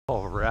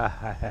All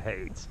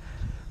right,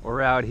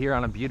 we're out here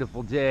on a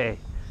beautiful day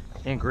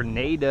in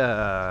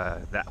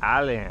Grenada, the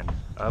island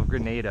of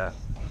Grenada.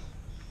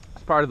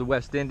 It's part of the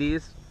West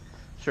Indies.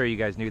 I'm sure you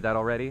guys knew that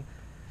already.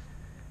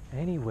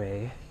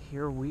 Anyway,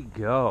 here we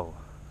go.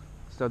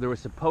 So there was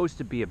supposed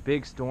to be a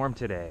big storm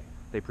today.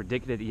 They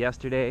predicted it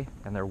yesterday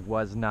and there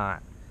was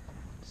not.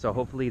 So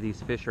hopefully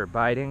these fish are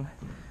biting.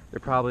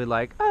 They're probably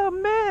like, oh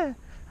man,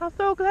 I'm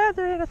so glad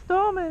there ain't a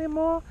storm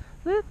anymore.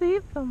 Let's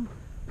eat some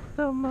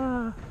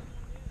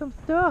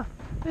stuff.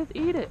 Let's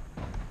eat it.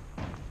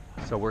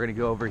 So we're gonna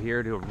go over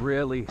here to a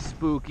really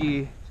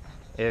spooky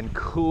and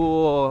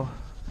cool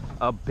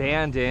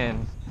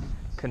abandoned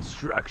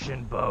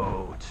construction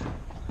boat.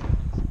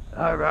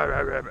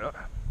 And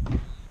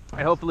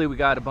hopefully we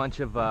got a bunch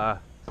of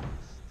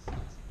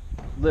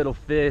little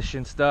fish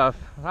and stuff.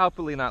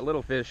 Hopefully not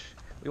little fish.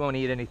 We won't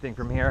eat anything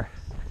from here.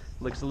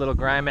 Looks a little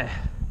grimy.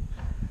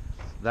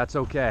 That's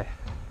okay.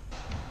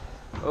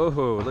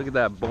 Oh, look at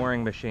that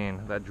boring machine.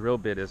 That drill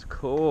bit is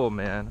cool,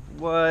 man.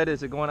 What,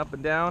 is it going up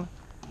and down?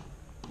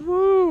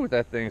 Woo,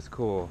 that thing's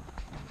cool.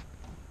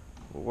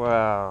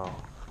 Wow.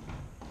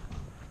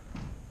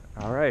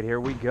 All right,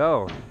 here we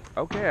go.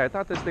 Okay, I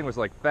thought this thing was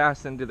like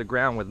fastened to the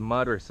ground with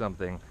mud or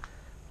something,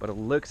 but it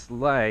looks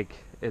like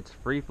it's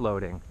free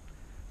floating,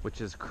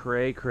 which is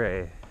cray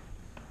cray.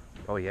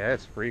 Oh yeah,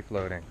 it's free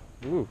floating.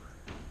 Woo.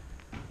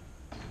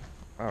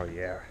 Oh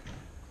yeah.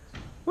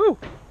 Woo.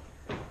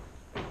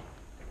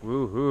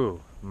 Woohoo.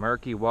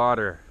 Murky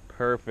water.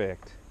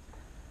 Perfect.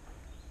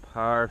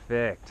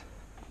 Perfect.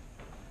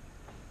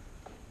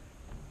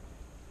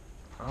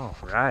 All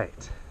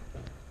right.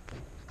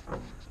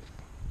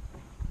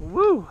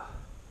 Woo.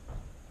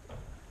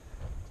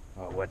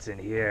 Oh, what's in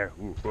here?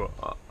 Woo.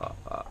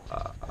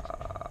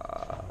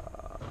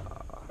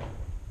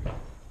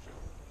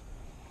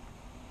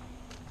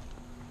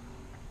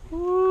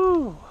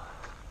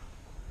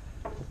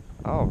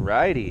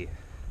 Alrighty.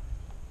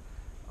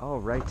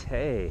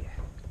 Alrighty.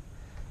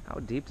 How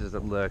deep does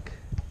it look?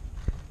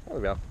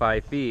 Probably about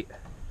 5 feet.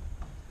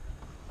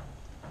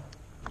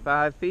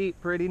 5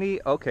 feet, pretty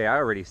neat. Okay, I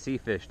already see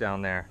fish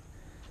down there.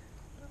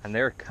 And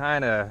they're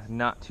kind of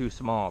not too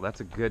small. That's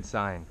a good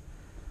sign.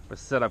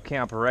 Let's set up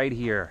camp right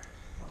here.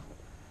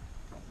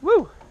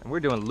 Woo! And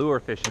we're doing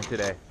lure fishing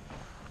today.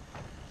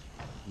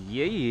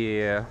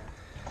 Yeah.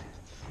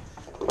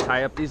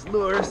 Tie up these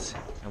lures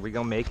and we're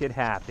gonna make it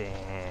happen.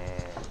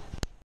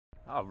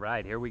 All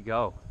right, here we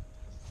go.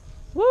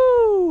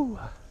 Woo!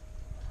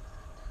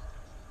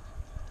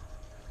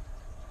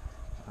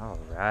 All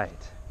right.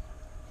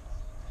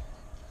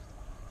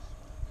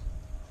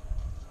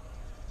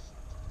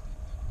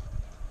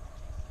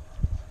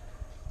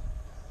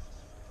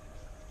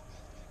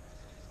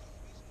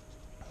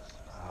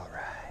 All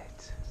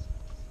right.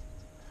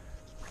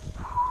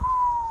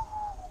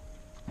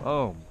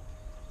 Boom.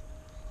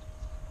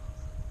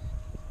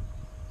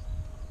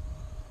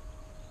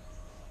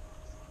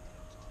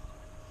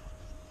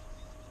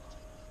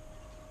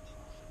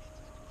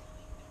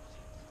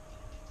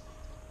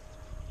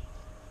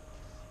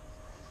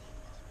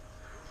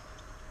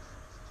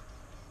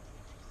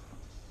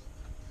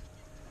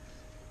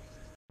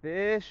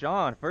 Fish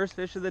on, first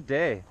fish of the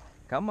day.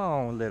 Come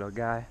on, little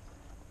guy.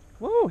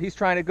 Woo, he's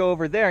trying to go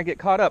over there and get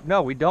caught up.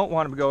 No, we don't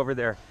want him to go over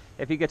there.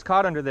 If he gets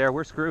caught under there,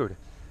 we're screwed.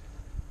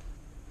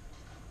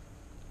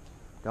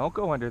 Don't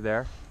go under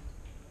there.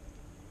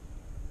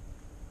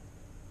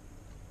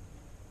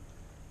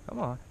 Come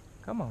on,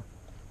 come on,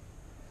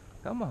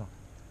 come on,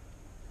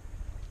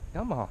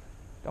 come on.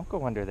 Don't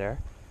go under there.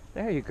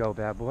 There you go,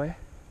 bad boy.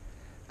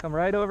 Come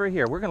right over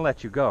here. We're gonna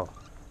let you go.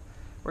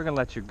 We're gonna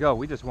let you go.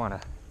 We just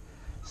wanna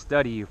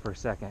study you for a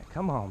second.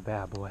 Come on,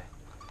 bad boy.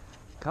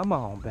 Come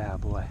on,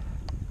 bad boy.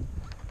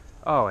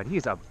 Oh, and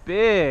he's a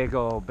big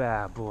old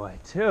bad boy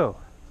too.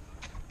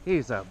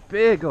 He's a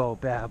big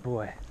old bad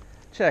boy.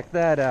 Check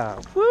that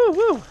out. Woo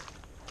woo.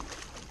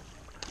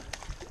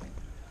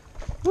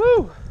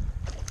 Woo.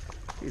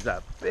 He's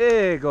a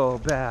big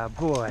old bad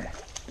boy.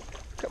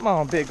 Come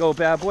on, big old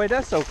bad boy.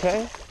 That's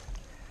okay.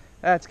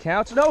 That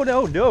counts. No,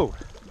 no, no.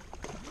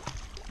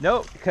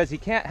 No, because he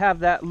can't have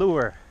that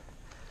lure.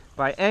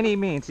 By any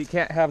means, he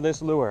can't have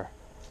this lure.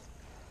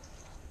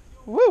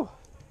 Woo!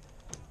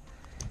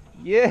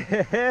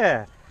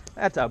 Yeah!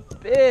 That's a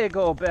big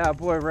old bad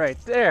boy right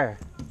there.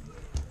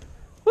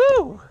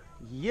 Woo!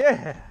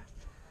 Yeah!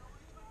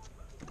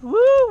 Woo!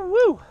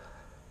 Woo!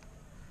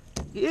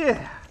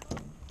 Yeah!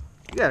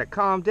 You gotta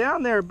calm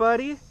down there,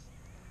 buddy.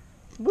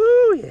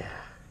 Woo! Yeah!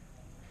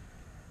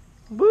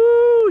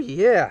 Woo!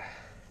 Yeah!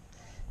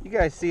 You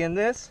guys seeing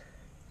this?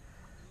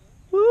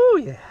 Woo!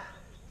 Yeah!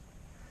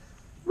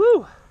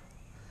 Woo!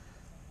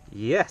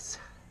 Yes,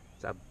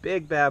 it's a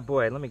big bad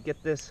boy. Let me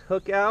get this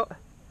hook out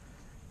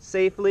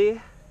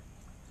safely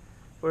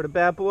for the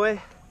bad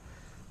boy.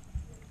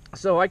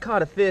 So I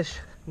caught a fish,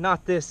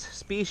 not this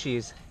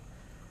species,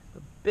 a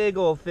big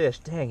old fish.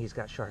 Dang, he's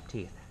got sharp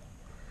teeth.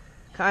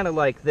 Kind of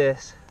like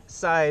this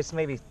size,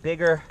 maybe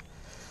bigger,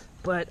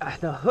 but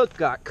the hook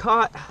got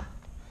caught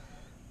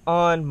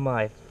on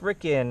my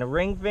freaking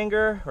ring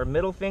finger or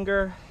middle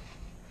finger,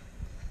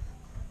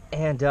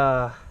 And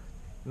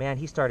man,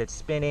 he started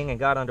spinning and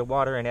got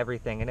underwater and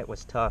everything, and it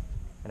was tough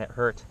and it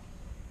hurt.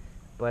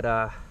 But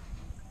I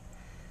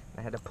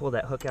had to pull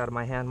that hook out of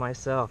my hand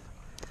myself.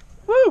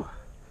 Woo!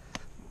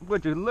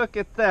 Would you look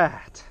at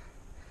that?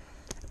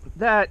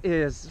 That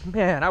is,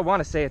 man, I want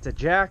to say it's a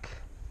jack.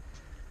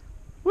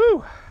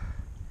 Woo!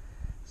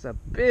 It's a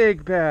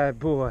big bad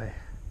boy.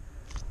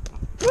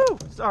 Woo!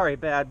 Sorry,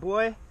 bad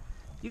boy.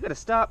 You gotta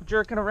stop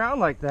jerking around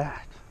like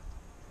that.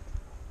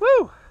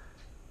 Woo!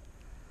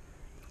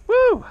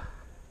 Woo!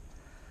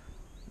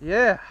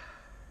 Yeah.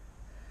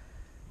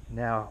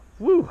 Now,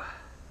 woo!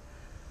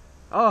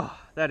 Oh,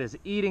 that is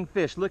eating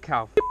fish. Look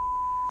how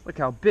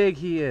big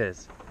he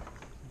is.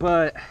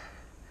 But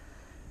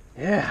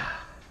yeah,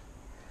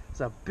 it's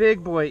a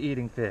big boy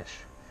eating fish.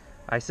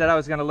 I said I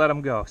was gonna let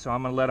him go, so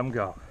I'm gonna let him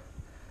go.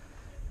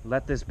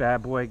 Let this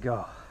bad boy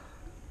go.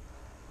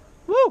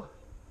 Woo!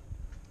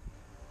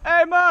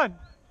 Hey man!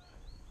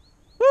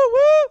 Woo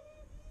woo!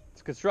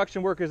 It's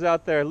construction workers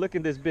out there. Look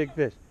at this big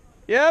fish.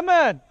 Yeah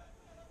man!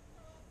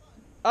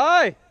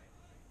 Aye!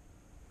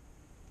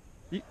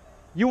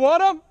 You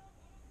want him?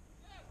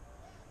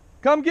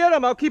 Come get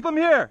him, I'll keep him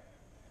here.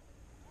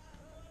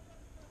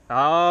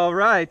 All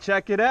right,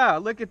 check it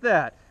out. Look at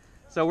that.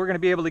 So we're gonna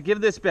be able to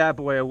give this bad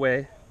boy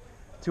away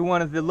to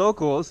one of the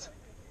locals.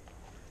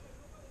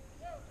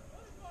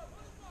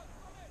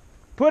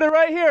 Put it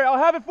right here, I'll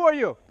have it for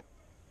you.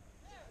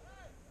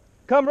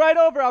 Come right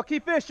over, I'll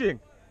keep fishing.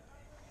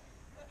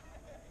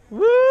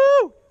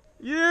 Woo!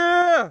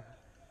 Yeah!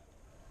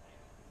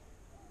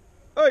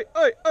 Oi,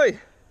 oi, oi!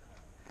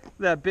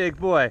 That big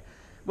boy.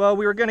 Well,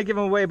 we were gonna give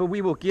him away, but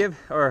we will give,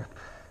 or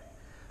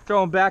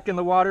throw him back in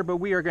the water, but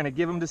we are gonna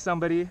give him to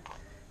somebody,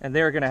 and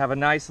they're gonna have a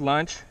nice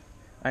lunch.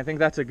 I think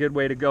that's a good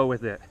way to go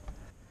with it.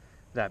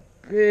 That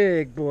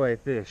big boy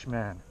fish,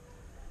 man.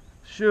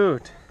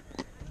 Shoot.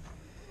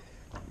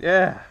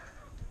 Yeah.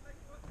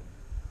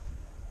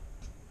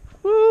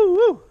 Woo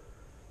woo.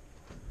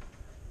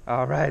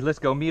 All right, let's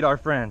go meet our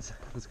friends.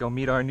 Let's go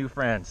meet our new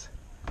friends.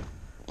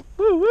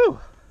 Woo woo.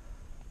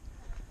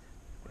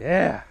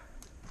 Yeah.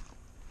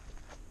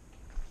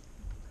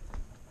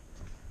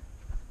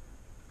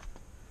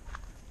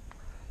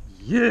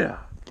 Yeah.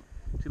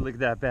 Look at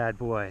that bad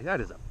boy.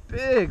 That is a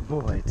big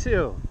boy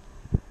too.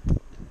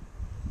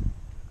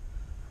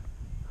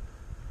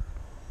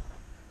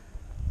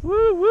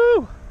 Woo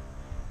woo.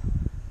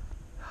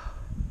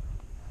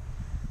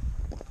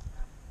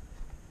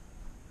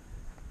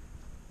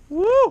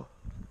 Woo!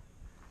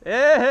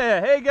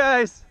 Hey, hey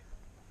guys!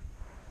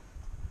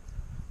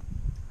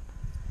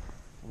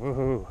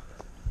 Woohoo!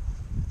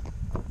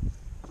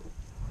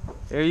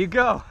 There you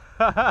go.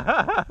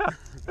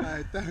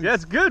 Right,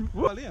 that's good.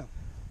 Here,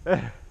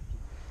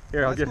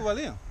 I'll get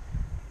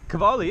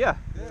Cavalli, yeah.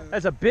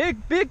 That's a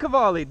big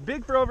cavalli,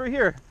 big for over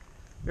here.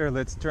 Here,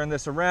 let's turn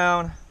this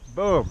around.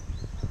 Boom.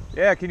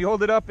 Yeah, can you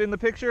hold it up in the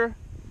picture?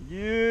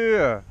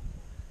 Yeah.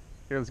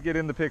 Here, let's get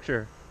in the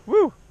picture.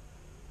 Woo!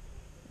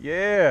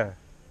 Yeah.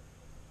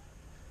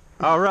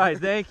 All right,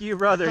 thank you,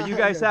 brother. You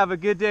guys have a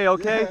good day,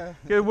 okay? Yeah.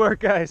 Good work,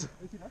 guys.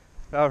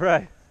 All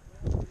right.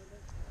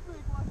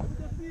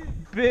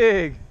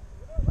 Big.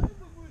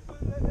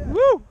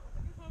 Woo!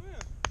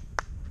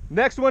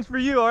 Next one's for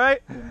you, all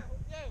right?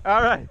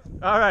 All right,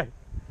 all right.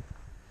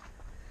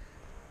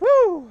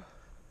 Woo!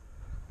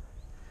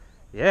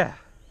 Yeah.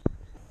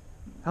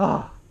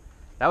 Oh,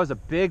 that was a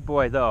big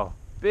boy, though.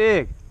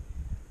 Big.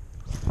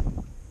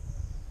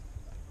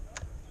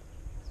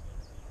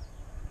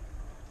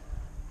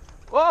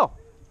 Whoa!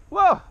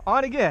 Whoa!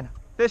 On again.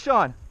 Fish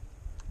on.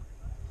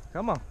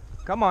 Come on.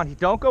 Come on.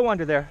 Don't go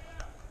under there.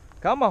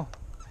 Come on.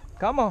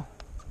 Come on.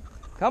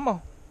 Come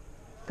on.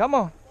 Come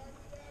on.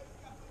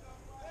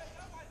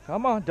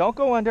 Come on. Don't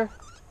go under.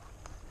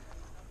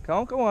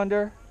 Don't go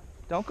under.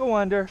 Don't go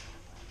under.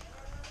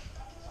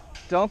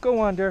 Don't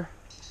go under.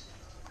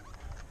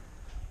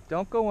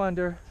 Don't go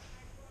under.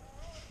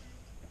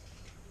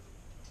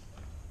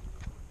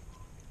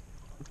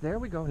 There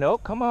we go. No,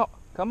 come out.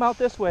 Come out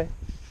this way.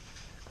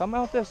 Come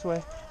out this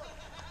way.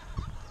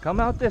 Come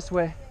out this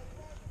way.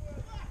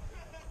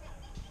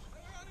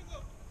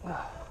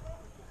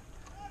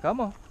 Come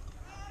on.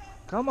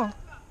 Come on.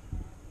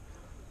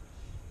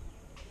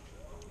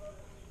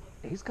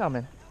 He's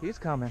coming. He's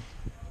coming.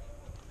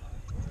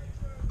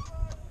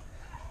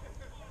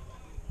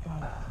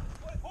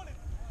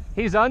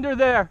 He's under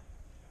there.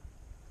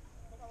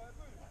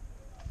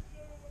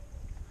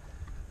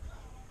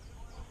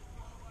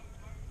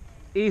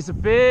 He's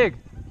big.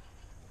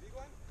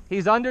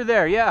 He's under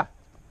there, yeah.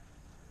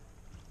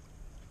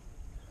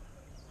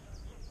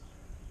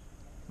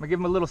 I'm gonna give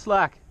him a little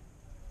slack.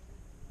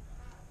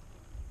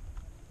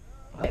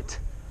 It.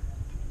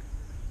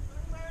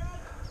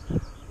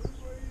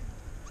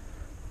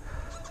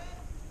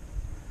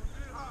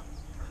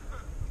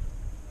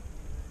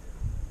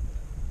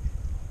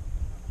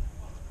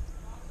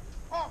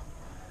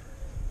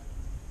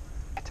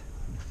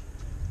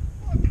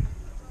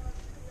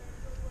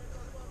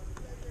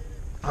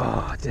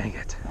 Oh, dang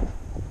it.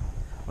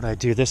 What did I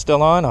do? This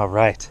still on? All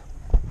right.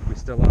 We're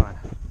still on.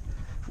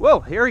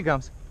 Whoa, here he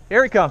comes.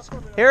 Here he comes.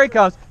 Here he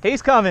comes.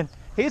 He's coming.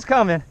 He's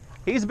coming.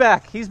 He's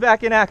back. He's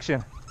back in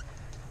action.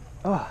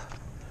 Oh.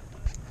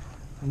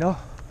 No.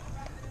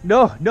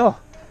 No, no,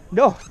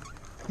 no,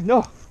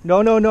 no,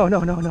 no, no, no, no,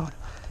 no, no.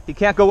 He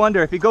can't go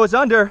under. If he goes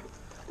under,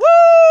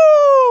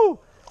 woo!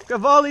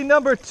 Trevally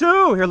number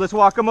 2. Here, let's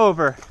walk him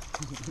over.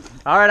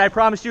 All right, I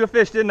promised you a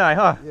fish, didn't I,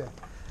 huh? Yeah.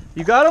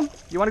 You got him?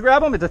 You want to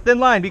grab him? It's a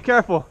thin line. Be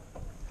careful.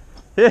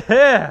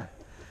 Yeah.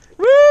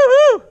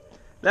 Woo-hoo!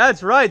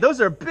 That's right. Those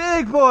are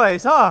big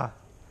boys, huh?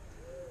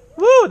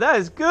 Woo, that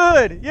is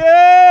good.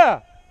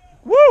 Yeah.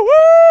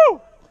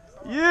 Woo-woo!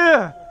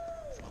 Yeah.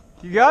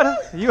 You got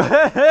him? You,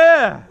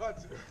 yeah.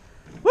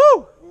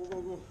 Woo!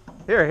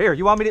 Here.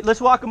 You want me to? Let's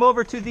walk him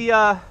over to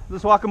the.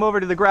 Let's walk him over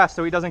to the grass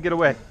so he doesn't get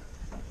away.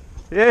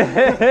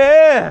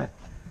 Yeah.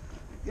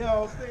 Yeah,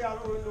 I'll stay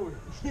out of the way.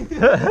 I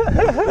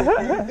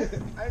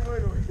ain't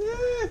going nowhere.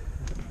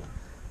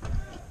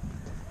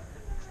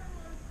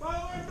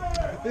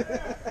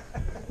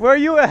 Where are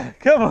you at?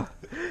 Come on.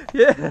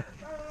 Yeah.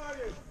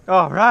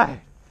 All right.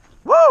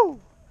 Woo!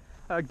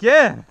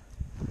 Again.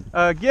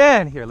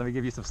 Here, let me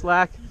give you some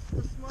slack.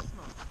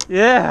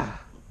 Yeah.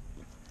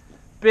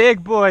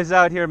 Big boys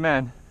out here,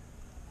 man.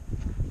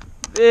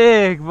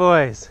 Big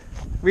boys.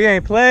 We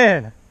ain't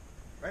playing.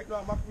 Right now,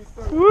 I'm back to me.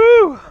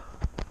 Woo!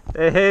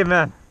 Hey,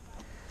 man.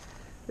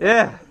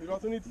 Yeah. You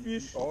also need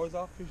fish. Always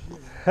have fish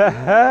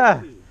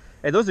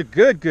Hey, those are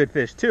good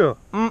fish too.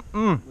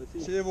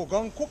 Say, we'll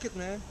go and cook it,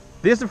 man.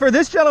 This for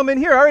this gentleman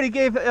here. I already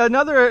gave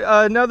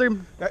another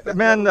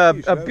man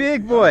a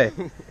big boy,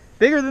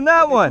 bigger than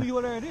that one.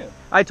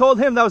 I told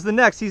him that was the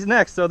next. He's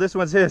next, so this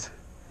one's his.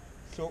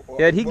 So,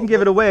 Yeah, he can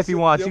give it away if he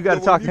wants. You got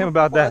to talk to him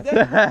about that.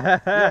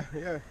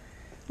 Yeah.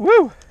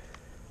 Woo!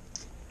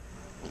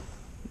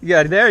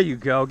 Yeah, there you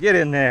go. Get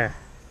in there.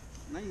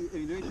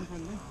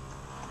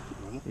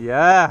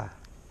 Yeah.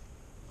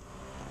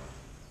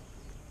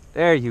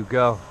 There you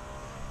go.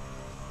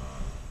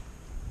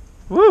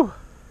 Woo!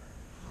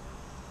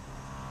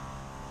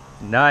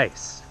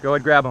 Nice. Go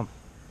ahead, grab him.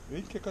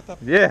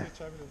 Yeah.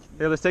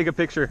 Here, let's take a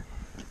picture.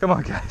 Come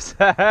on, guys.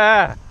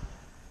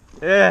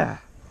 Yeah.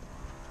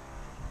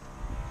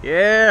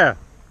 Yeah.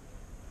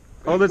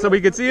 Hold it so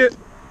we can see it.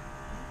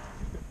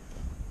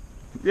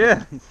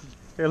 Yeah.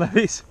 Here, let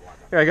me.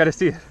 Here, I gotta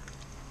see it.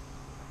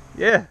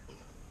 Yeah.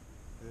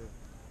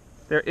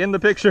 They're in the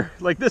picture.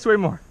 Like this way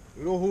more.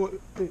 You know who?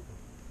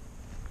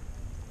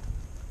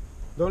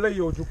 Don't let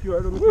you juke you.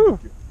 I don't let Woo. you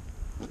juke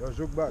you.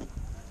 Juke back.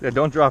 Yeah,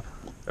 don't drop.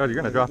 Oh, you're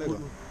gonna drop.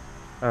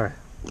 All right.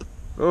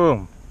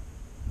 Boom.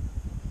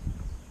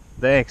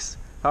 Thanks.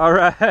 All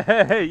right.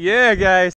 Yeah, guys.